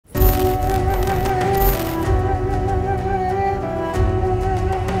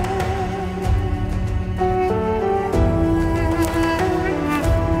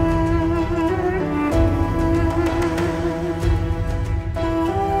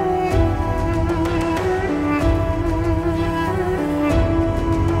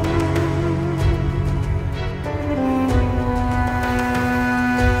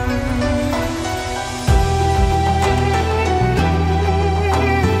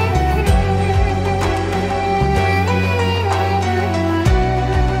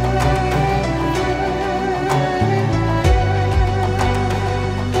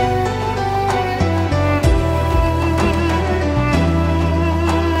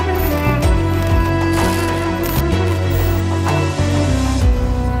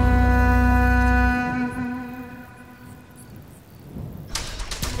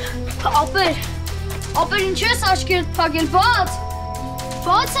աչքերդ փակել, բաց։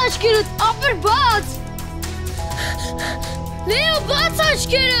 Բաց աչքերդ, ապեր բաց։ Լեո, բաց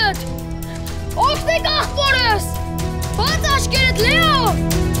աչքերդ։ Օգնեք աղբորս։ Բաց աչքերդ, Լեո։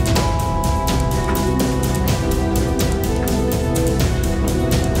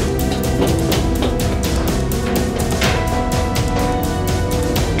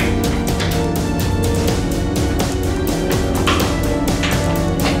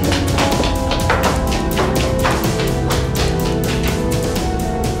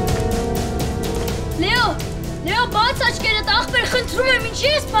 Խնդրում եմ, ինչի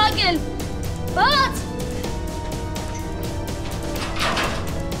ես փակել։ Բաց։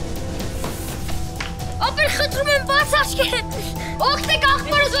 Ապեր խնդրում եմ, բաց աչքերդ։ Օգնեք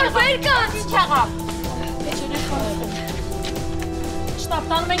աղբորս, որ վեր կաց։ Ինչ աղավ։ Շտապ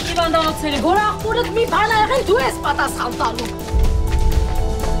տանում ենք հիվանդանոցները, որ աղբորդ մի բան ա եղել, դու ես պատասխան տալու։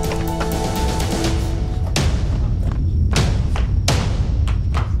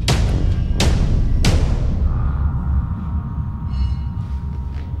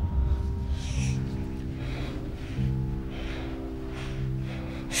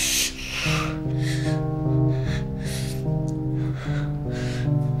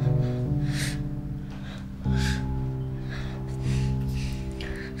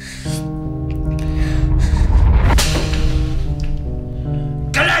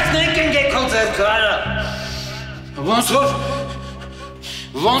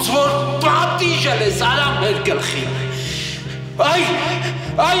 Ոնց որ պատիժել ես արամ մեր գլխին։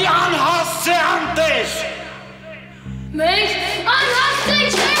 Այ անհասցե անտեր։ Մենք անհասցե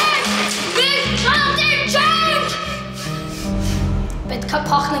չենք, մենք անտեր չենք։ Պետք է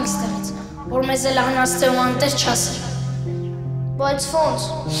փախնենք ստեղից, որ մեզ էլ անհասցե ու անտեր չասեր։ Բայց ոնց,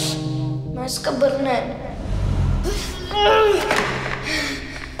 մեզ կբռնեն։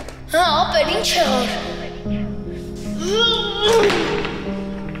 Հա, ապեր, ինչ եղար։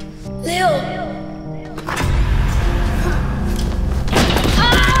 Leo!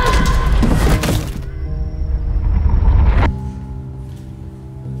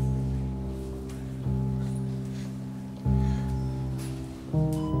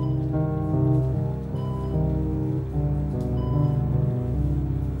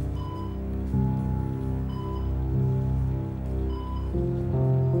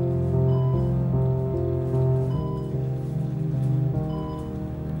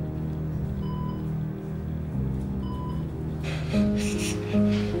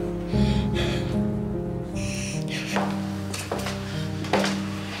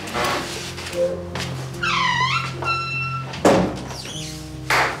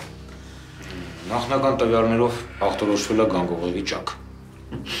 Նախնական տվյալներով ախտորոշվել է գանգողի վիճակ։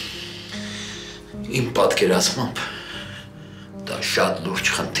 Իմ պատկերացմամբ դա շատ լուրջ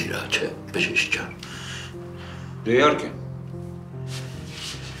խնդիր է, չէ՞, բժիշկ ջան։ Դե իհարկե։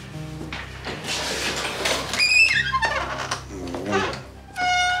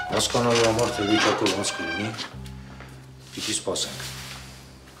 Հասկանալու համար թե վիճակը ոնց կլինի, պիտի սպասենք։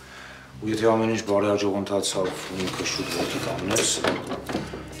 Ու եթե ամեն ինչ բարեհաջող ընթացավ ու ինքը շուտ ոտքի կանգնեց,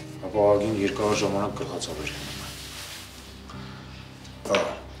 ապա ագին երկար ժամանակ գլխացավեր կնոմ։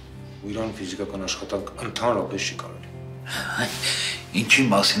 Ու իրան ֆիզիկական աշխատանք ընդհանրապես չի կարելի։ Ինչի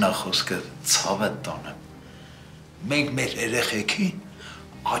մասին է խոսքը, ցավ է տանը։ Մենք մեր երեխեքին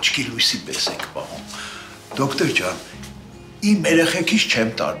աչքի լույսի պես ենք պահում։ Դոկտոր ջան, իմ երեխեքից չեմ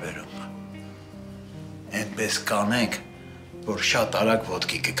տարբերում։ Այնպես կանենք, որ շատ արագ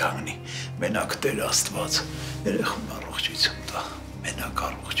ոտքի կկանգնի։ Մենակ Տեր Աստված երեխուն առողջություն տա, մենակ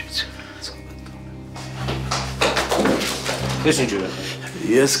առողջություն։ Ես ինչ երեխա։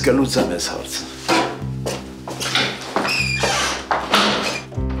 Ես կլուծեմ ես հարցը։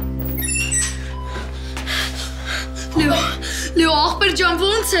 Լեո, աղբեր ջան,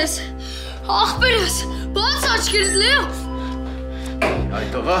 ոնց ես։ Աղբերս, բաց աչքերդ, Լեո։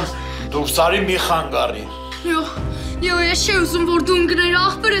 Այդ ողա, դու սարի մի խանգարի։ Լեո, ես չի ուզում, որ դու ընկներ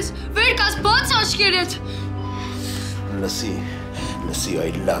աղբերս, վեր կաց բաց աչքերդ։ Լսի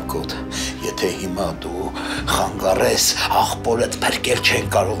այլ լակոտ, եթե հիմա դու խանգարես, աղբորդ փրկել չեն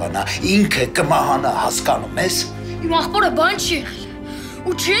կարողանա, ինքը կմահանա, հասկանում ես։ Իմ աղբորը բան չի եղել,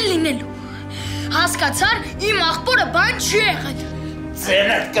 ու չի լինելու։ Հասկացար, իմ աղբորը բան չի եղել։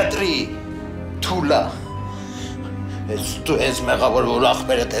 Ձենդ կտրի, թուլա։ Դու ես մեղավոր, որ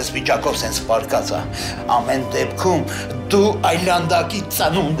աղբերդ ես վիճակով սենց պարկացա։ Ամեն դեպքում դու այլանդակի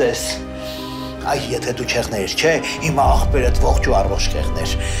ծնունդ ես։ Այ եթե դու չեղներ, չէ, հիմա աղբերդ ողջ ու առողջ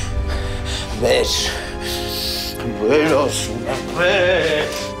կեղներ։ Վեր ասում եմ, վեր,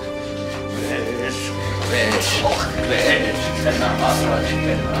 տնամ առաջ,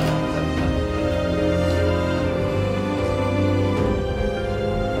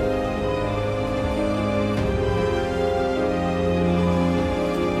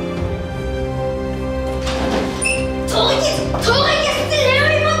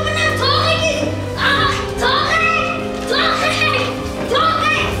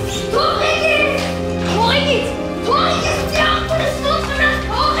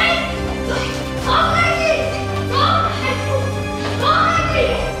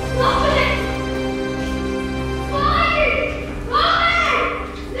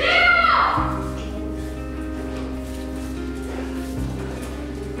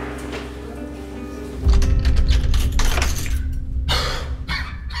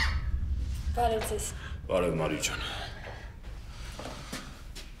 Բարև Մարի ջան։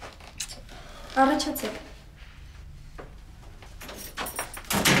 Առաջացեք։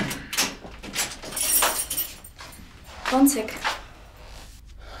 Ոնց եք։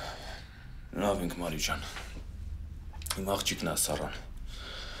 Լավ ենք Մարի ջան։ Իմ աղջիկն է Սառան։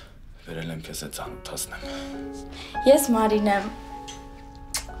 Վերել եմ քեզ այդ ծանոթացնեմ։ Ես Մարին եմ։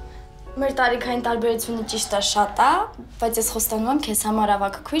 Մեր տարիքային տարբերությունը ճիշտ է շատ է, բայց ես խոստանում եմ քեզ համար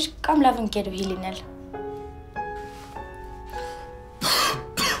ավագ քույր կամ լավ ընկերուհի լինել։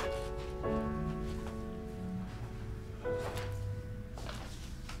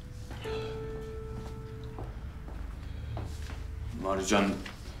 Մարի ջան,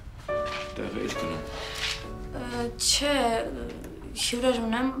 տեղը եք գնում։ Չէ, հյուրեր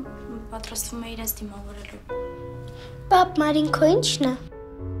ունեմ, պատրաստվում է իրենց դիմավորելու։ Պապ, Մարին քո ի՞նչն է։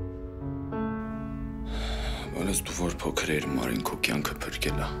 Բայց դու որ փոքր էիր, Մարին քո կյանքը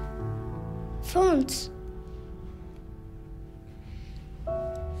փրկել է։ Ոնց։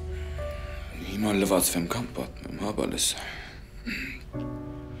 Հիմա լվացվեմ կամ պատմեմ, հա բալես։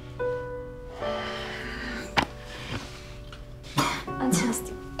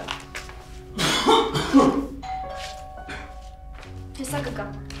 Անցյալստի։ Հեսա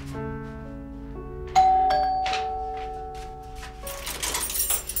կգամ։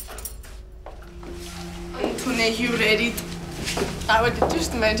 Ընդունե հյուրերիդ, ավելի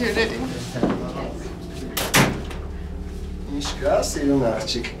ճիշտ մեր հյուրերին։ Ինչ կա, սիրուն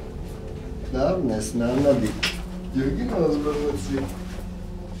աղջիկ։ Լավն ես, նաննադիկ։ Յուգին ոսբրվեցի։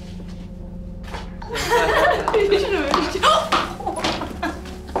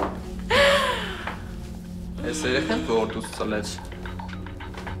 Ես երեխեն որ դուց ծլեց։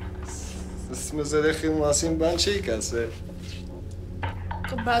 Սմս երեխի մասին բան չի կասել։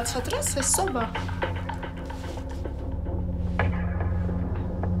 Կբացատրես, ես սոբա։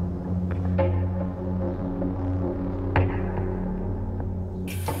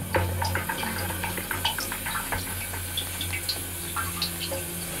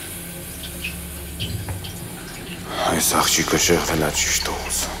 Այս աղջիկը շեղվել է ճիշտ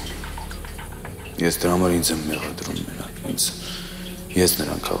ուղուց։ Ես դրա համար ինձ եմ մեղադրում նրան, ես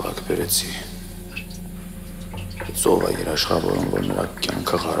նրան քաղաք բերեցի։ Ով է երաշխավորում, որ նրա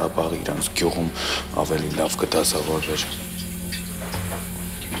կյանքը Ղարաբաղի իրանց գյուղում ավելի լավ կդասավորվեր։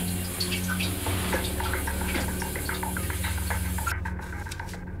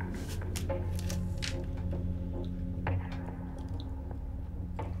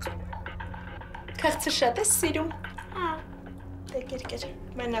 Քաղցը շատ ես սիրում։ Դե կեր,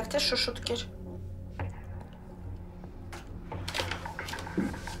 մենակ թե շուշուտ կեր։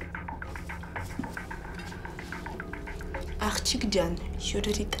 Աղջիկ ջան,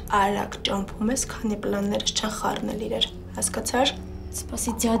 հյուրերիդ արագ ճամփում ես, քանի պլաններս չեն խառնել իրար, հասկացար։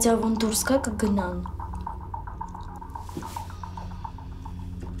 Սպասի ձյաձյավուն դուրս գա կգնան։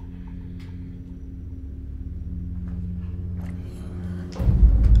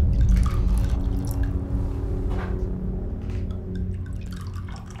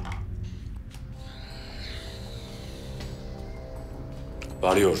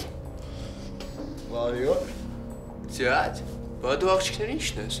 Բարի օր։ Բարի օր։ Ձյաձ, բա դու աղջիկներ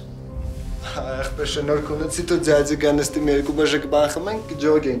ինչն ես։ Ախպեր շնորհք ունեցի, դու ձյաձի գանստի մի երկու բաժակ բան խմենք,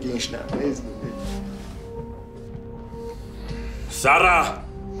 ջոգենք ինչն է, մեզ դու։ Սառա։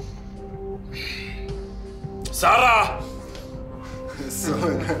 Սառա։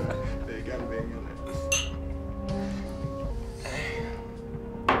 Սոն։ Բեգան։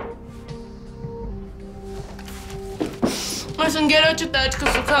 Այս ընկերոջը տաճկը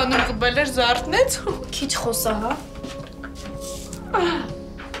սուքանում կբել էր զարթնեց։ Քիչ խոսա, հա։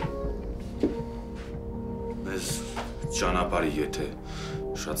 Մեզ ճանապարհի եթե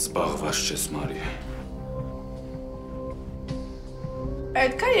շատ զբաղված չես Մարի։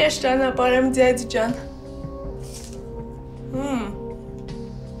 Այդքան ես ճանապարհ եմ ձյաձ ջան։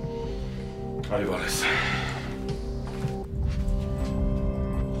 Բարի բալես։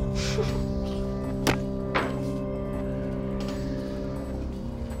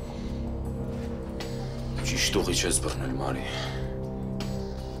 Ճիշտ ուղի չես բռնել Մարի։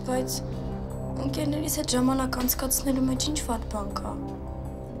 Բայց ընկերներիս հետ ժամանակ անցկացնելու մեջ ինչ վատ բան կա։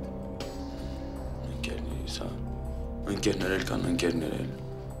 Ընկերներիս, հա։ Ընկերներ էլ կան, ընկերներ էլ։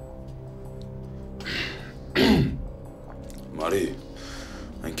 Մարի,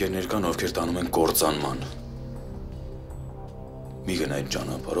 ընկերներ կան, ովքեր տանում են կործանման։ Մի գնա այդ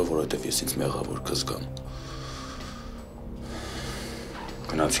ճանապարհով, որովհետև ես ինձ մեղավոր կզգամ։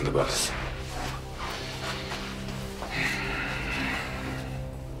 Գնացինք բալես։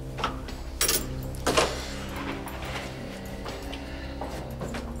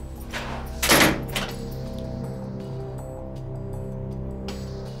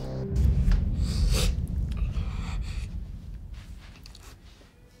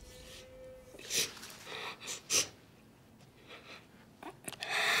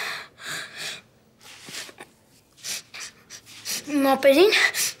 ապերին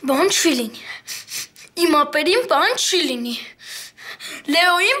բան չի լինի։ Իմ ապերին բան չի լինի։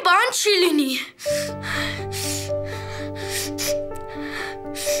 Լեոյին բան չի լինի։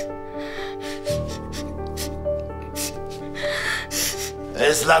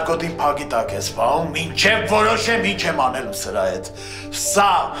 Ես լակոտին փակի տակ ես պահում, մինչև որոշեմ ինչ եմ անելու սրա հետ։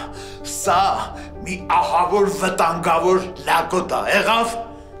 Սա մի ահավոր վտանգավոր լակոտ է, եղավ։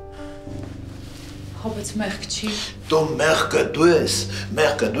 Հոբից մեղք չի։ Դու մեղքը դու ես,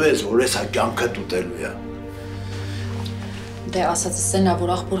 որ ես հա կյանքը տուտելու է։ Դե ասածս սենա, որ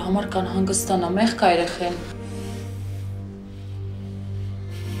աղբոր համար կան հանգստանա, մեղք է երեխեն։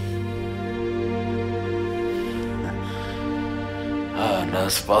 Նա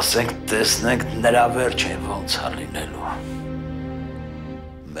սպասենք, տեսնենք նրա վերջը ոնց է լինելու։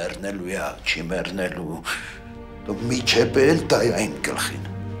 Մեռնելու է, չի մեռնելու։ Դու միջև էլ տայ այն գլխին։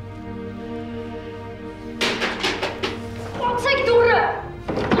 Բացեք դուրը։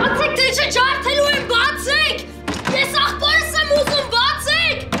 Բացեք, թե չէ ջարդելու եմ, բացեք։ Ես աղբորս եմ ուզում,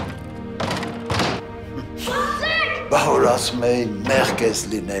 բացեք։ Բացեք։ Բա որ ասում էի, մեղք ես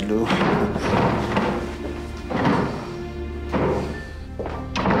լինելու։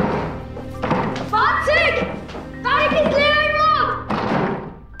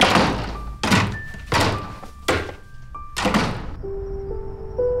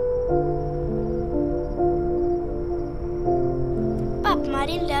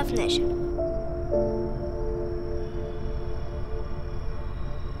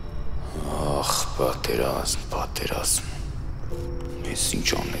 Պատերազմ, ես ինչ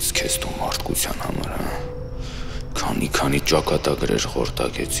անես քեզ դու մարդկության համար, քանի ճակատագրեր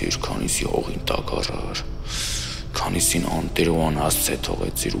խորտակեցիր, քանիսի հողին տակառար, քանիսին անտեր ու անհասցե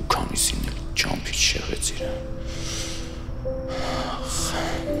թողեցիր ու քանիսին էլ ճամփից շեղեցիր։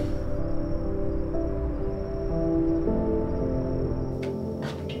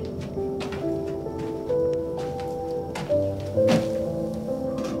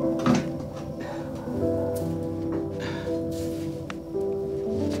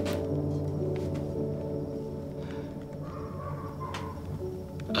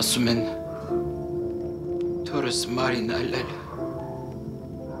 Ասում են թորս Մարին այլել։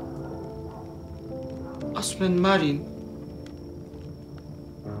 Ասում են Մարին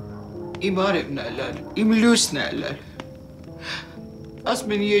իմ արևն այլել, իմ լույսն այլել։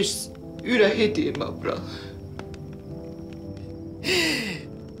 Ասում են ես ուրա հետի եմ ապրալ։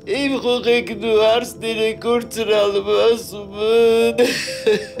 Իմ խողեկն ու հարսները կործրալում ասում են։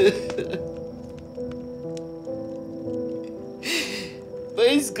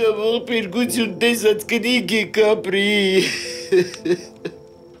 Բայց կամող պիրգություն տեսած կնիգ է կապրի։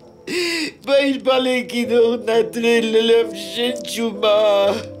 Բայց բալեկին հողնատրել լավ շենչումա։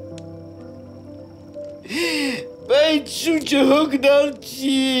 Բայց շունչը հոգնալ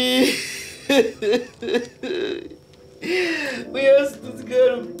չի։ Մի աստուց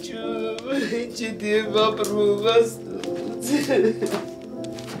գարում չում, ինչ է դեմ ապրում աստուց։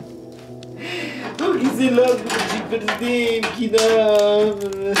 Հոգիզի լավրում չի պրդեմ, կինամ,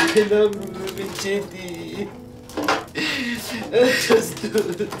 լավրում ինչետի։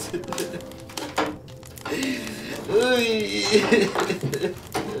 Աստուց։ Ուй։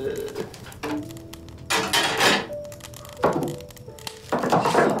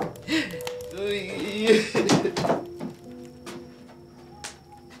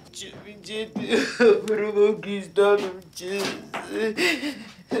 Չմինչետի ապրում հոգիստանում չես։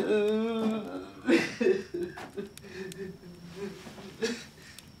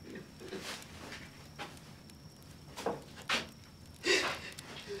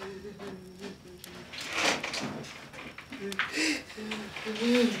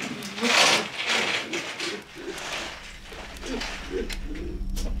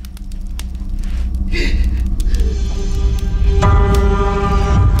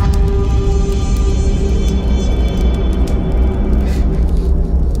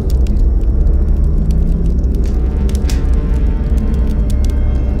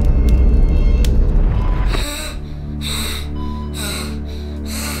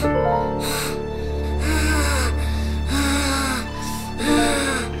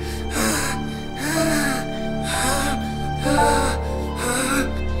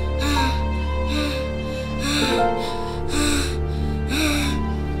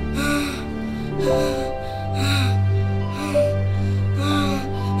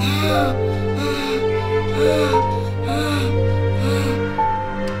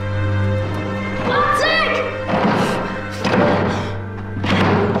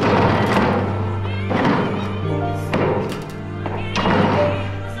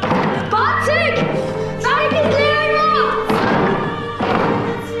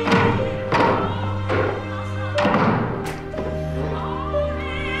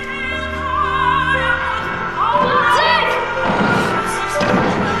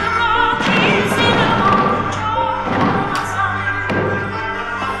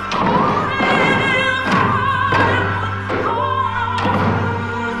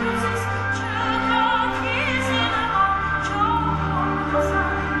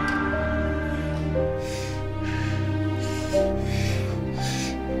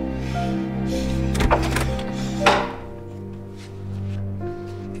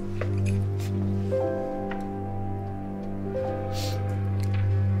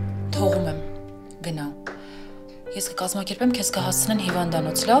 կազմակերպեմ քեզ կհասցնեն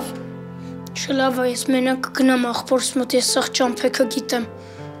հիվանդանոց, լավ։ Չլավ է, ես մենակ կգնամ աղբորս մոտ, ես սաղ ճամփեքը գիտեմ։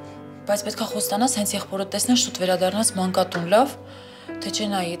 Բայց պետք է խոստանաս հենց եղբորդ տեսնես շուտ վերադառնաս մանկատուն, լավ։ Թե չէ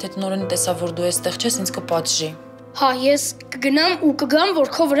նայ, եթե տնօրենը տեսա, որ դու այստեղ չես, ինձ կպատժի։ Հա, ես կգնամ ու կգամ, որ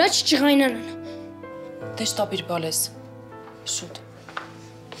քո վրա չճղայնանան։ Դե շտապիր բալես։ Շուտ։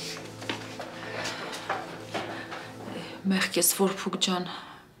 Մեղք ես, որփուկ ջան։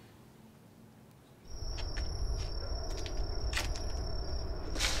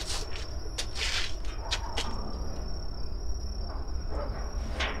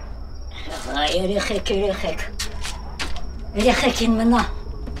 Երեխեքին մնա։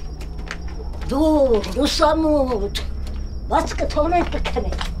 Դու լուսամուտ, բաց կթողնենք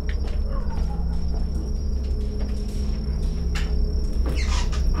կքնենք։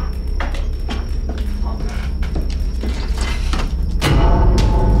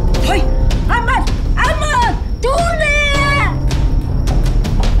 Ոյ, աման, դուրն է։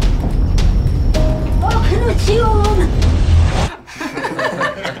 Օգնություն։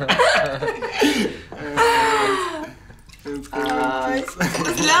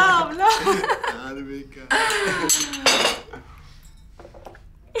 Լավ։ Արվիկա։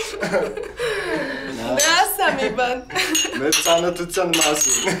 Դասա մի բան։ Մեր ծանոթության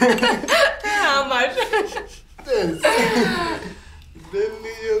մասին։ Թե համար։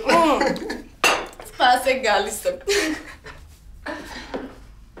 Բելի եղա։ Սպասեք գալիս եմ։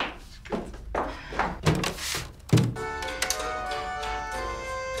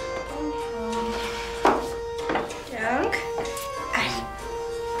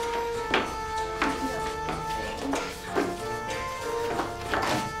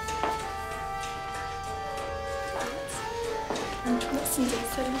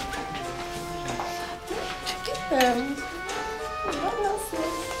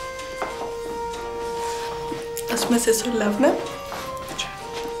 Ասում ես այսօր լավն է։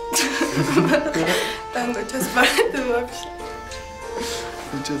 Տանգո չես բարդ вообще։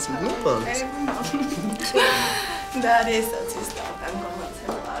 Ինչպես է բան։ Դարի ես ասես տանգո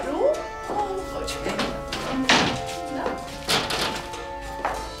մացել բարու։ Ոչ է։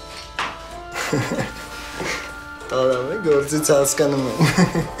 Տարամ է գործից հասկանում եմ։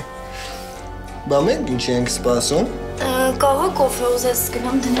 Բա մենք ինչ ենք սպասում։ Կաղա կոֆե ուզես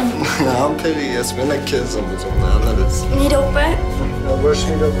գնամ դնեմ։ Համբերի, ես մենակ քեզ եմ ուզում նայելս։ Մի րոպե։ Ոչ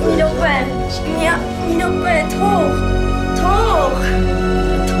մի րոպե։ Մի րոպե, թող։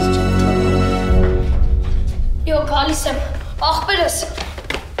 Յո, գալիս եմ, աղբերս։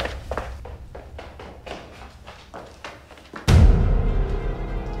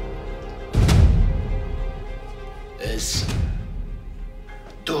 Ես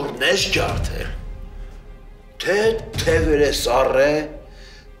դուրն ես ջարդել։ Թե թևեր ես առե,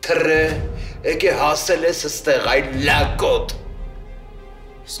 թրե, եկե հասել ես ստեղ այ լակոտ։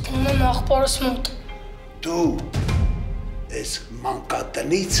 Սկում եմ աղբորս մոտ։ Դու ես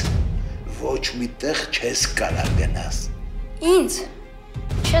մանկատնից ոչ մի տեղ չես կարա գնաս։ Ինձ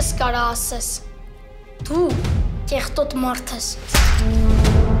չես կարա ասես։ Դու կեղտոտ մարդ ես։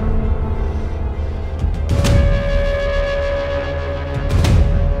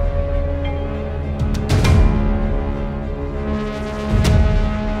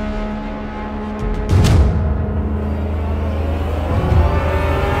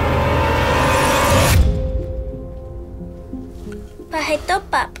 Հետո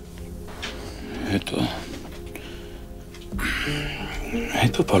պապ։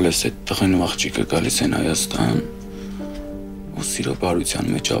 Հետո բալես այդ տղեն ու աղջիկը գալիս են Հայաստան ու սիրո բարության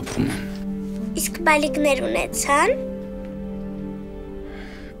մեջ ապրում են։ Իսկ բալիկներ ունեցան։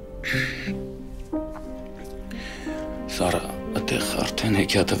 Սարա, այդեղ արդեն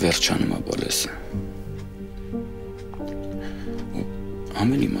հեքիաթը վերջանում է բալես։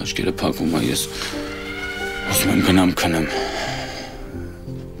 Ամեն իմ աչքերը փակվում է, ես ուզում եմ գնամ քնեմ։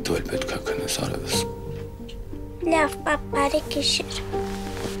 Դու էլ պետք է քնես արևս։ Լավ, պապ, բարի գիշեր։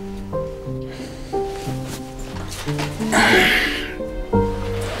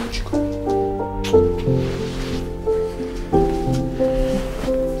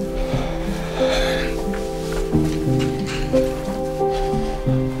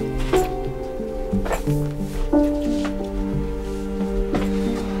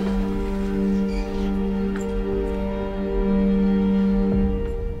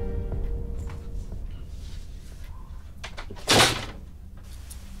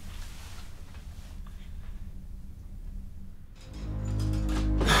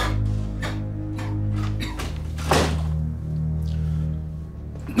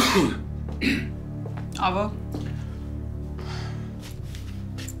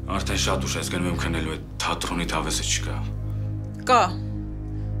 Արդեն շատ ուշ ես գնում եմ քնելու այդ թատրոնի թավեսը չկա։ Կա։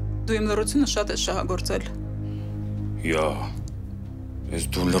 Դու իմ լռությունը շատ ես շահագործել։ Յա։ Ես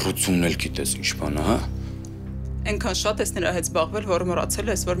դու լռությունն էլ գիտես ինչ բան է, հա։ Այնքան շատ ես նրա հետ զբաղվել, որ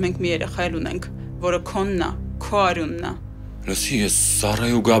մոռացել ես, որ մենք մի երեխա էլ ունենք, որը քոնն է, քո արյունն է։ Լսի, ես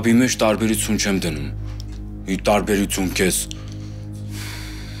Սարայի ու Գաբի մեջ տարբերություն չեմ դնում։ Ի տարբերություն քեզ։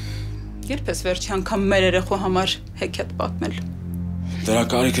 Երբ ես վերջի անգամ մեր երեխու համար հեքիաթ պատմել։ Դրա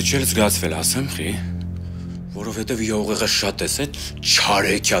կարիքը չէր զգացվել, ասեմ, խի, որովհետև յողեղը շատ ես այդ չար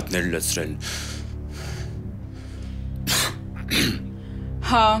հեքիաթներ լցրել։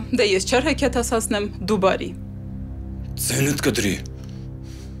 Հա, դե ես չար հեքիաթ ասացնեմ, դու բարի։ Ձենդ կդրի։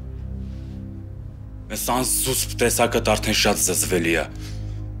 Ես անզուսպ տեսակդ արդեն շատ զզվելի է։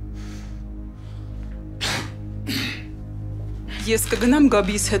 Ես կգնամ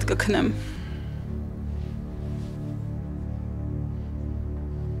Գաբիս հետ կքնեմ։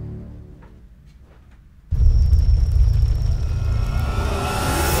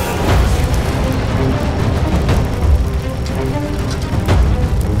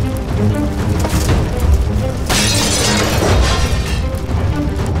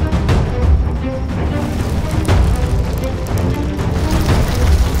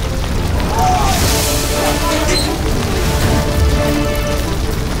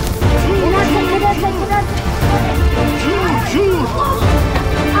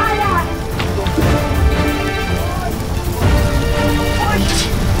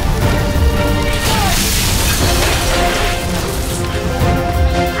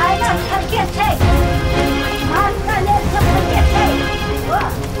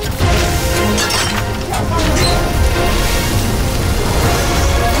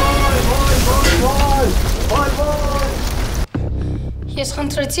 Ես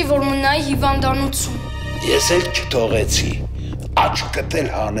խնդրեցի, որ մնայի հիվանդանոցում։ Ես էլ չթողեցի, աչքդ էլ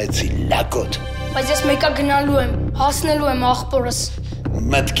հանեցի, լակոտ։ Բայց ես մեկա գնալու եմ, հասնելու եմ աղբորս։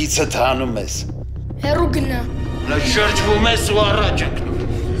 Մտքիցդ հանում ես։ Հեռու գնա։ Շրջվում ես ու առաջ ընկնում։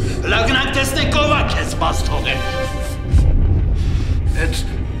 Լագնանք տեսնենք ով է քեզ բաց թողել։ Էդ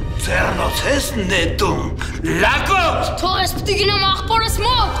ձեռնոց ես նետում, լակոտ։ Թող ես պիտի գնամ աղբորս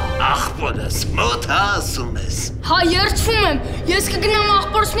մոտ։ Աղբորս մոտ հա ասում ես։ Հա երդվում եմ, ես կգնամ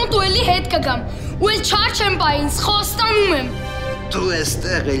աղբորս մոտ ու էլի հետ կգամ։ Ու էլ չար չեմ բայ ինձ, խոստանում եմ։ Դու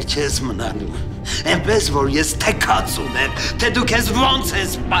էստեղ էլ չես մնալու։ Էնպես որ ես թեքած ունեմ, թե դու քեզ ոնց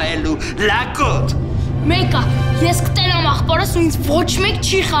ես պայելու, լակոտ։ Մեկա, ես կտենամ աղբորս ու ինձ ոչ մեկ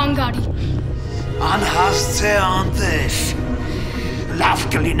չի խանգարի։ Անհասցե անտեր։ Լավ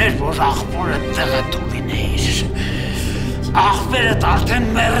կլիներ, որ աղբորը տեղը դու լինեիր։ Աղբերդ արդեն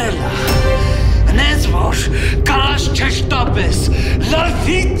մեռել է։ Նենց որ կաշ չշտապես,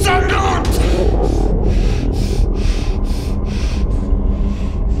 լրվի ծնունդ։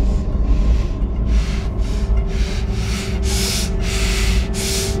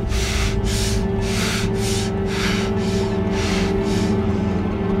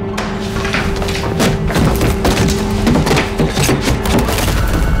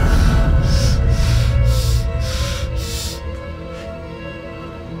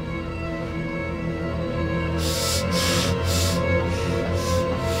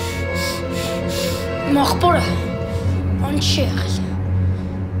 Աղբորը, բան չի եղել։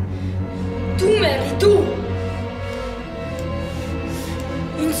 Դու մերի, դու։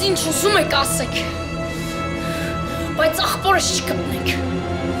 Ինձ ինչ ուզում եք ասեք, բայց աղբորս չկպնեք։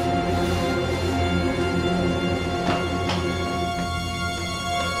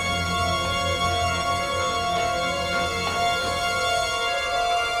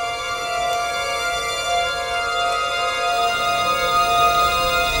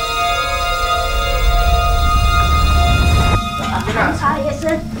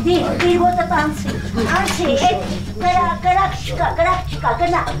 Դիր ոտը տանցի, անցի, կրակ չկա,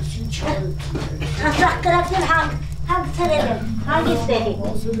 գնա։ Ասրախ կրակներ հանք ծրել եմ, հանգիստ էհի։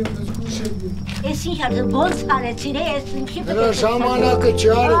 Ես ինչ արդը ոնց հանեցին է, ես ինչի Դրա ժամանակը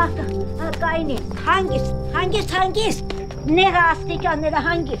չար։ Կայնի, հանգիստ, նեղա աստիճանները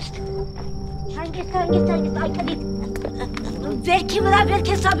հանգիստ, այկրիտ, վերքի վրա վերք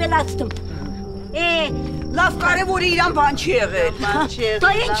ես ավելացնում։ Լավ կարևորը իրան բան չի եղել։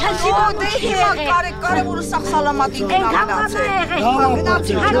 Դա ինչ ես եղել։ Կարևորը սաղ սալամատին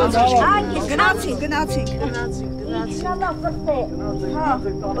գնացինք։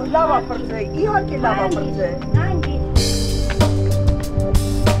 Լավ ապրծե, իհարկե լավ ապրծե։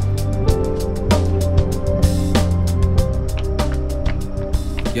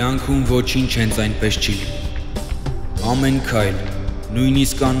 Կյանքում ոչինչ հենց այնպես չի լինում։ Ամեն քայլ,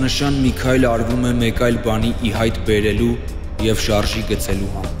 նույնիսկ աննշան մի քայլ արվում է մեկ այլ բանի ի հայտ բերելու և շարժի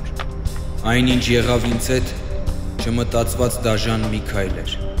գցելու համար։ Այնինչ եղավ ինձ հետ չմտածված դաժան մի քայլ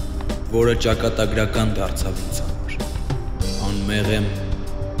էր, որը ճակատագրական դարձավ ինձ համար։ Անմեղ եմ,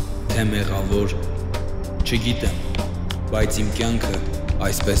 թե մեղավոր, չգիտեմ, բայց իմ կյանքը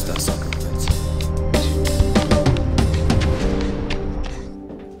այսպես դասավորվեց։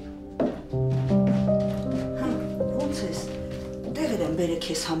 Ոնց ես, տեղեր եմ բերեք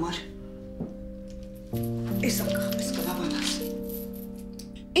ես համար։ Ես անգախ ես կլավանաս։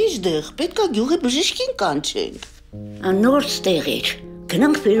 Իժդեղ, պետքա գյուղի բժիշկին կանչենք։ Անոր ստեղ էր,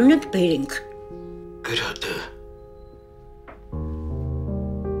 գնանք վերունդ բերենք։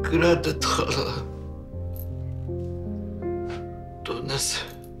 Գրադը թխալա։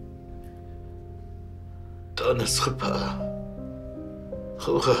 Տանս խպա։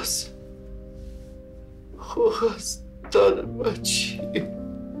 Խողաս տանը մաչի։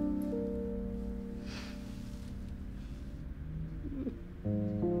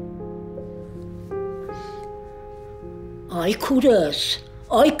 Այ քուրս,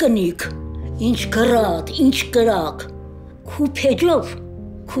 այ կնիկ, ինչ գրատ, ինչ կրակ, քու փեջով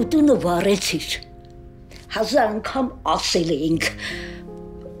քու տունը վառեցիր։ Հազար անգամ ասել էինք,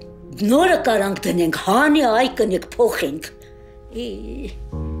 նորը կարանք դնենք, հանի այ կնիկ փոխենք։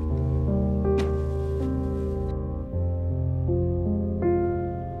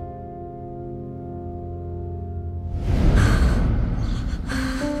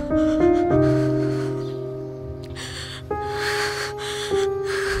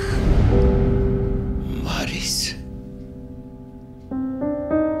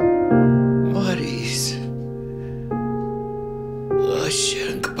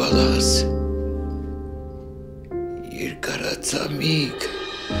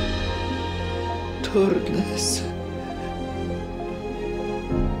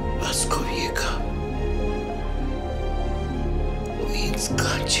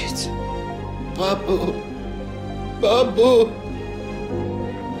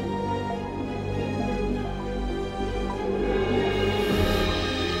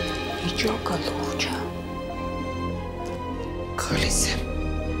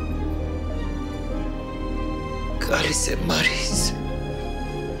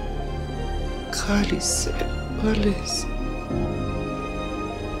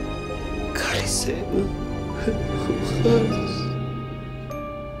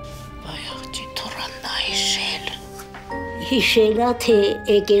 Հիշելա, թե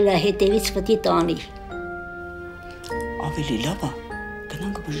եկելա հետևից պտի տանի։ Ավելի լավ է,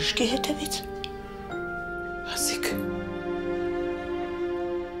 գնանք բժշկի հետևից։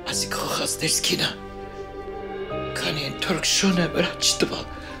 Ասիկ խոխասներ սկինա, քանի են թորք շոնը վրա չտվալ,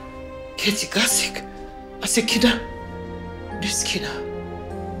 կեցիկ ասիկ կինա, նիսկինա։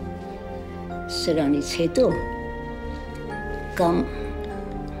 Սրանից հետո կամ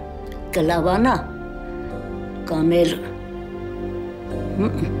կլավանա, կամ էլ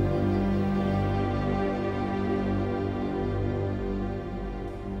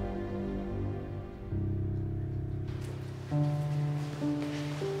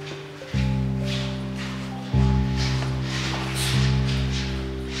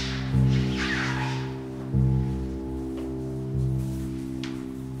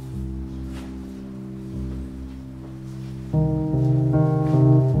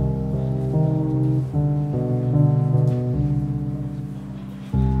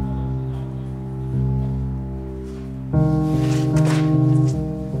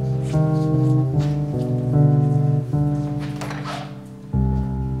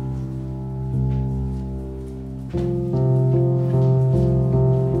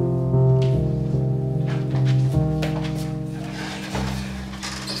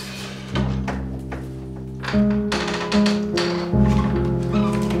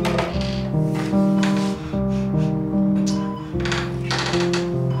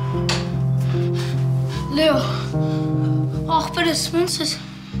ոնց ես,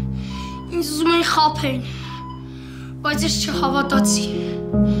 ինձ ուզում էին խաբեին, բայց ես չհավատացի։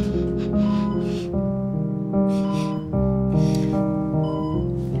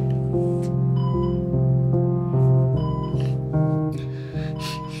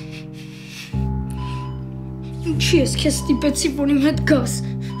 Ինչի ես քեզ ստիպեցի, որ իմ հետ գաս։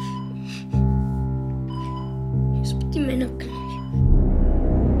 Ես պիտի մենակ գնայի։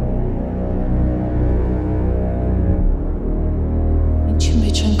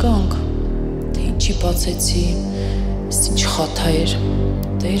 Ընկանք, թե ինչի բացեցի, ինչ խաթա էր,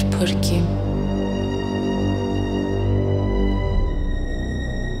 դեր փրկի։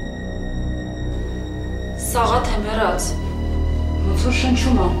 Սաղաթ եմ երած, ոնց որ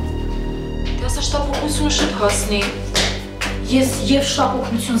շնչում է, դե ասա շտապ օգնությունը շուտ հասնի, Ես եւ շտապ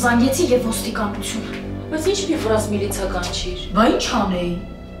օգնություն զանգեցի եւ ոստիկանություն։ Բայց ինչ մի վրաս միլիցա կանչիր։ Բա ինչ անեի։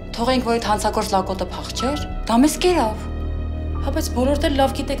 Թողենք, որ այդ հանցագործ լակոտը փախչեր, դա մեզ կերավ։ Հա, բայց բոլորդ էլ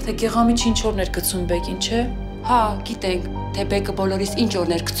լավ գիտեք, թե Գեղամիջ ինչ օրներ գցում բեկին, չէ։ Հա, գիտենք, թե բեկը բոլորիս ինչ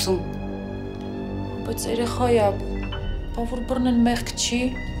օրներ գցում։ Բայց երեխայա, բա որ բռնեն մեղք չի։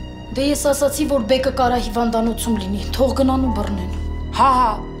 Դե ես ասացի, որ բեկը կարա հիվանդանոցում լինի, թող գնան ու բռնեն։ Հա,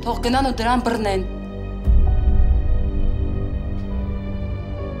 թող գնան ու դրան բռնեն։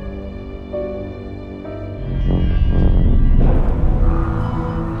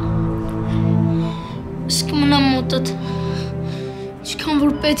 Իսկ մնամ մոտդ, ինչքան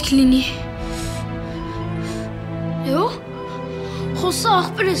որ պետք լինի։ Եո, խոսա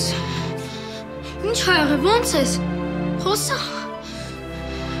աղբերես, ինչ ա եղել, ոնց ես, խոսա։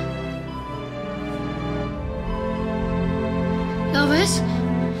 Լավ ես,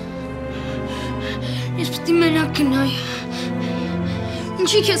 ես պտի մենակ գնայի,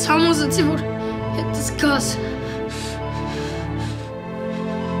 ինչի քեզ համոզեցի, որ հետս գաս։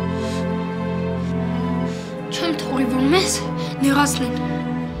 Չեմ թողի, որ մեզ նեղացնեն,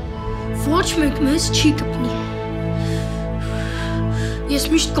 ոչ մեկ մեզ չի կպնի, ես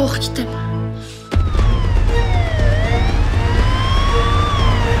միշտ կողքիդ եմ։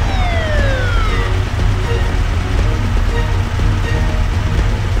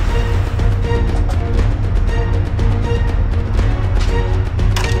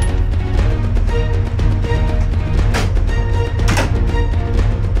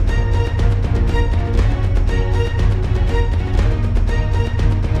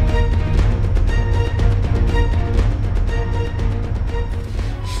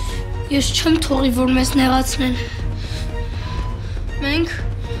 Ես չեմ թողի, որ մեզ նեղացնեն։ Մենք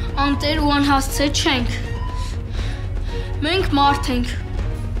անտեր ու անհասցե չենք։ Մենք մարդ ենք։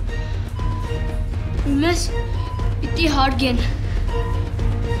 Ու մեզ պիտի հարգեն։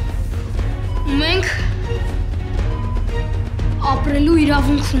 Ու մենք ապրելու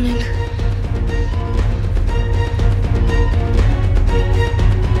իրավունք ունենք։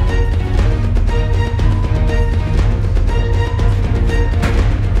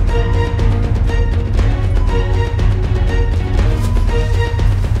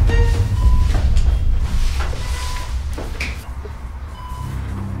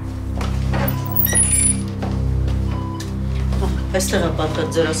 Այստեղ է պատկած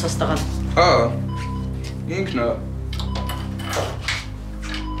ձեր ասած տղան։ Հա, ինքն է։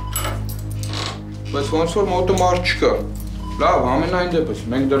 Բայց ոնց որ մոտը մարդ չկա։ Լավ, ամենայն դեպս,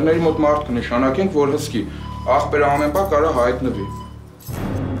 մենք դռների մոտ մարդ կնշանակենք, որ հսկի, աղբերը ամեն բան կարա հայտնվի։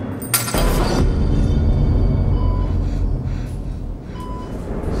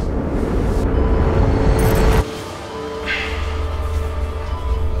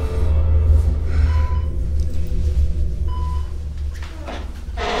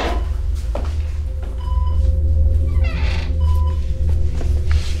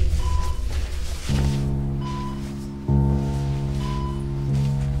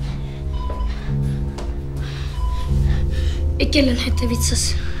 Եկել են հետևիցս։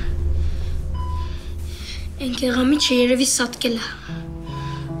 Են Գեղամիջը երևի սատկել է։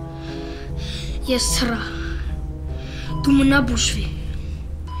 Ես ցրա։ Դու մնա բուժվի։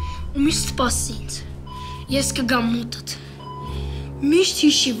 Ու միշտ սպասի ինձ։ Ես կգամ մոտդ։ Միշտ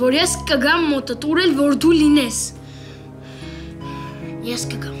հիշի, որ ես կգամ մոտդ, ուր էլ որ դու լինես։ Ես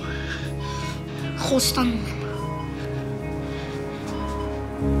կգամ։ Խոստանում եմ։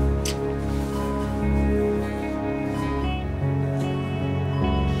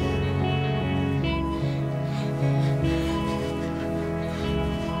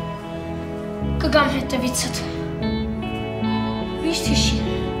 Կգամ հետևիցդ, միշտ հիշի,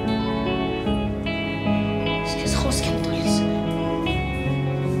 ես քեզ խոսք եմ տալիս։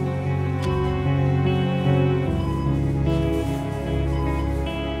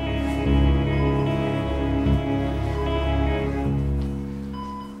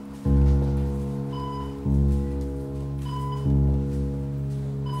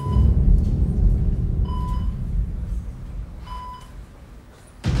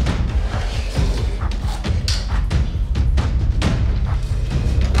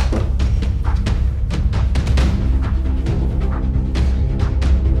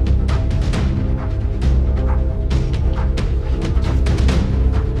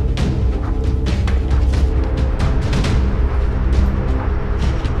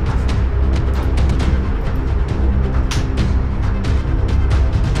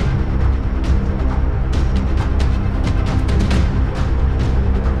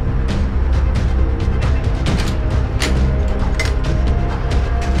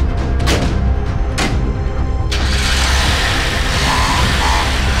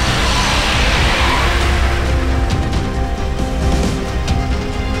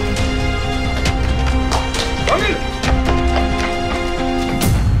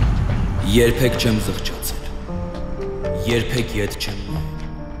 Երբեք չեմ զղջացել։ Երբեք ետ չեմ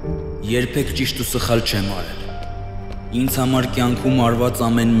նայել։ Երբեք ճիշտ ու սխալ չեմ արել։ Ինձ համար կյանքում արված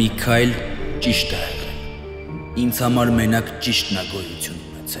ամեն մի քայլ ճիշտ է եղել։ Ինձ համար մենակ ճիշտն է գոյություն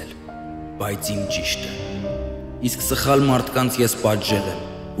ունեցել, բայց իմ ճիշտը։ Իսկ սխալ մարդկանց ես պատժել եմ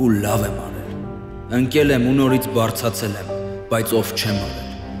ու լավ եմ արել։ Ընկել եմ ու նորից բարձացել եմ, բայց ով չեմ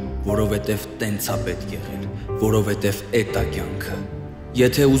արել, որովհետև տենց է պետք եղել, որովհետև էդ է կյանքը։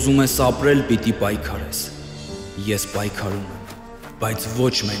 Եթե ուզում ես ապրել, պիտի պայքարես։ Ես պայքարում եմ, բայց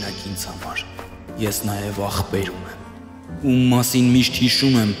ոչ մենակ ինձ համար։ Ես նաև ախպերում եմ, ում մասին միշտ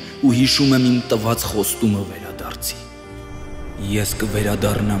հիշում եմ ու հիշում եմ իմ տված խոստումը վերադարձի։ Ես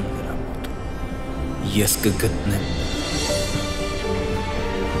կվերադառնամ նրա մոտ։ Ես կգտնեմ